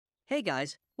Hey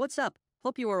guys, what's up?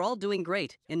 Hope you are all doing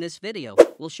great. In this video,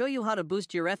 we'll show you how to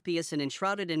boost your FPS in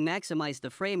Enshrouded and maximize the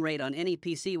frame rate on any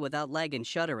PC without lag and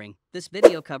shuddering. This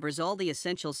video covers all the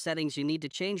essential settings you need to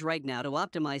change right now to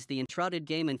optimize the Enshrouded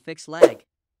game and fix lag.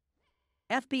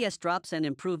 FPS drops and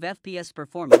improve FPS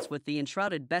performance with the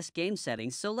Enshrouded Best Game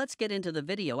settings, so let's get into the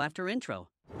video after intro.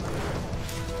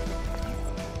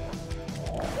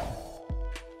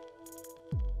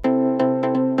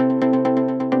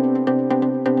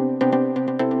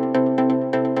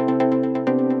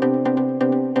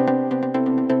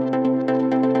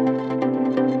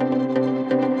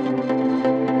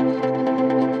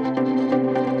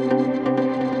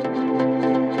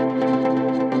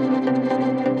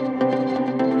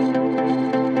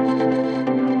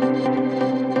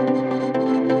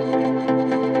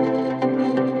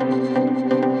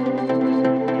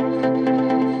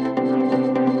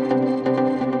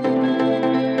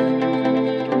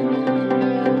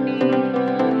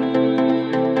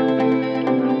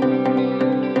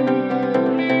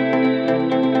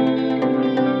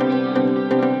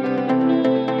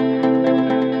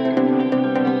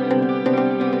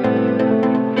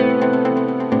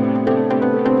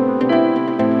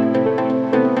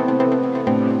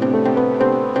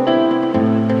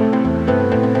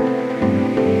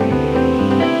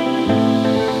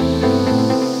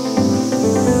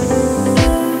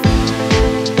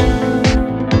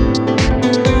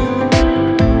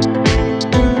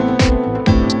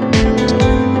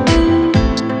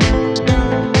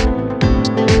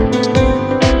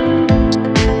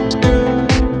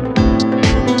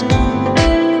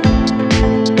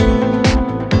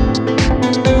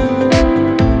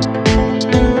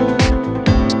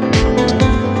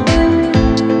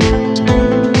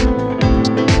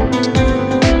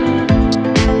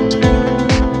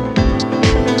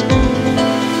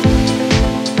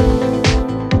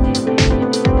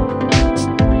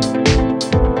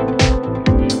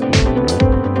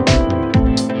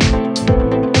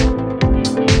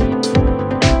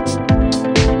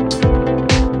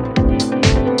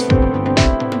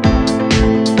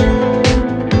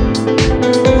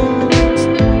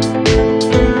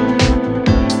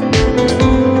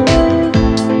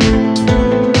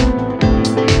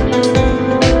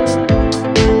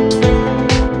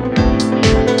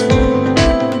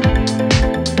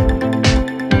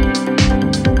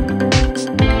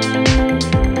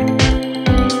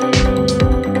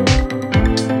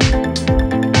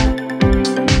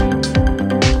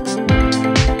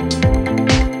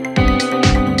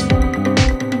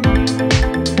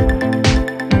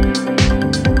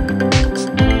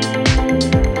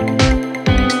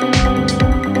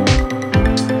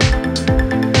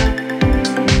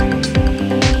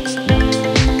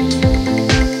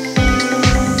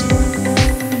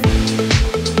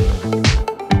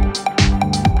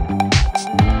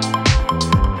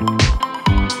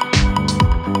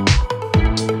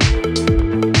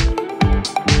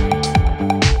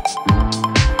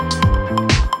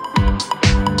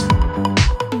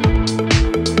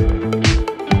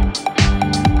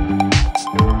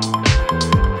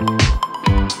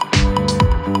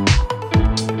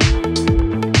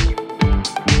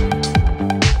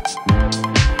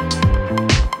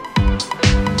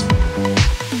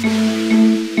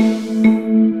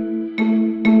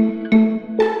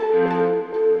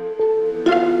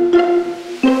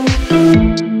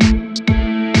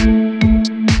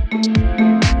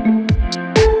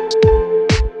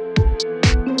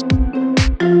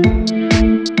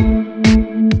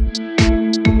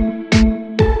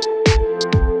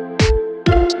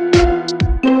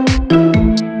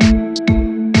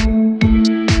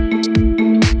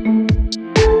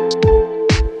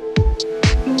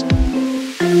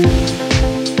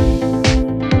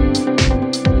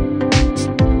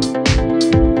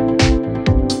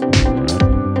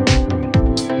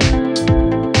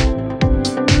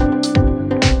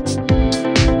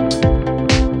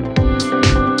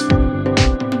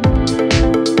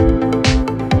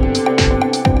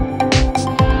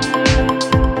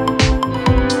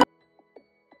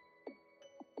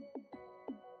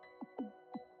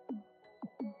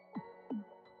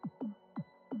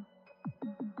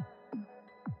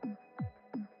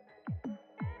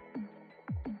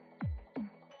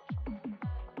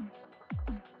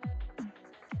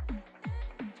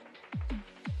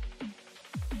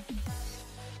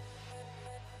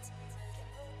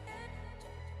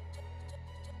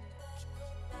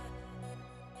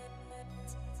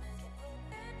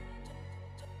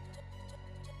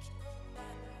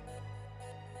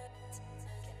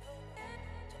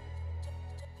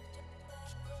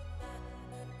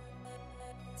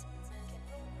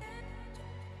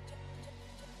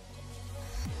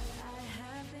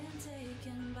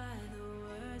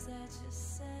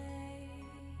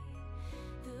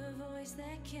 voice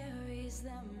that carries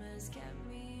them has kept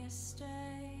me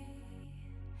astray.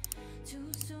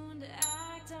 Too soon to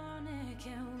act on it,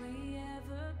 can we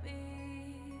ever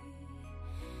be?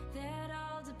 That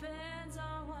all depends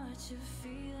on what you're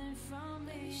feeling from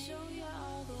me. Let me show you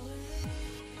all the way.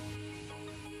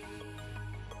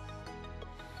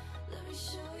 Let me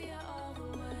show you all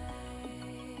the ways.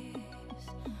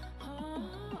 Oh,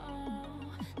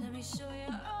 let me show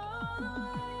you all the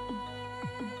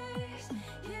ways.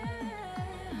 Yeah,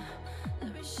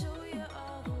 let me show you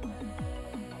all the ways.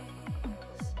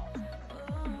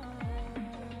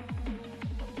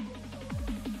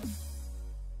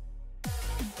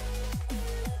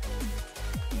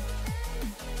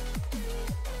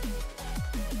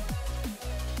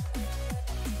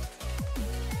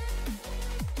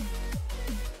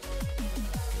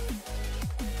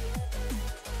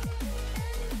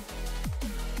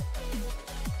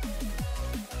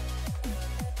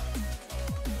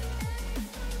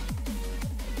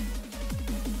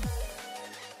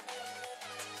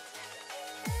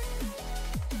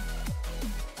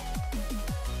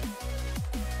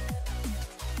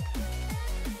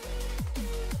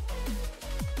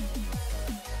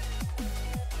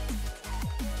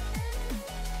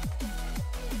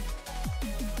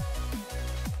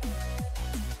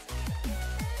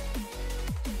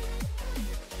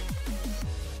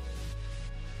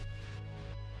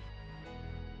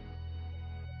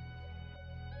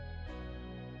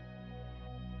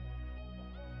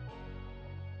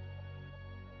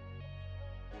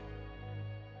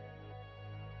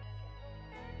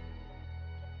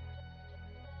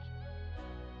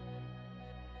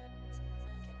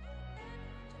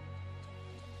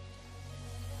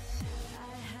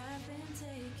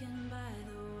 Taken by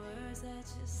the words that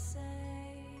you say.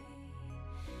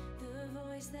 The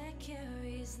voice that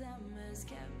carries them has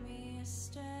kept me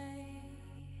astray.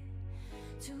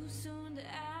 Too soon to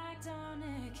act on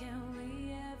it, can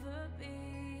we ever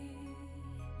be?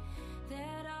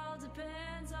 That all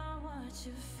depends on what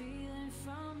you're feeling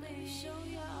from me. Let me show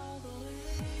you all the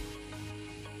way.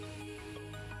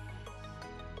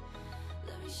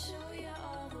 Let me show you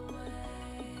all the way.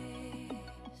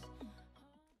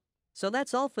 So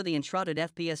that's all for the Enshrouded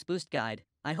FPS Boost Guide.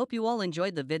 I hope you all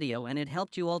enjoyed the video and it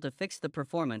helped you all to fix the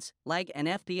performance, lag and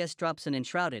FPS drops in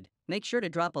Enshrouded. Make sure to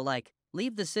drop a like,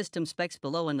 leave the system specs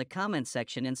below in the comments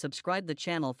section and subscribe the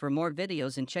channel for more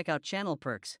videos and check out channel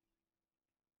perks.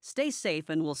 Stay safe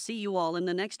and we'll see you all in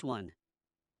the next one.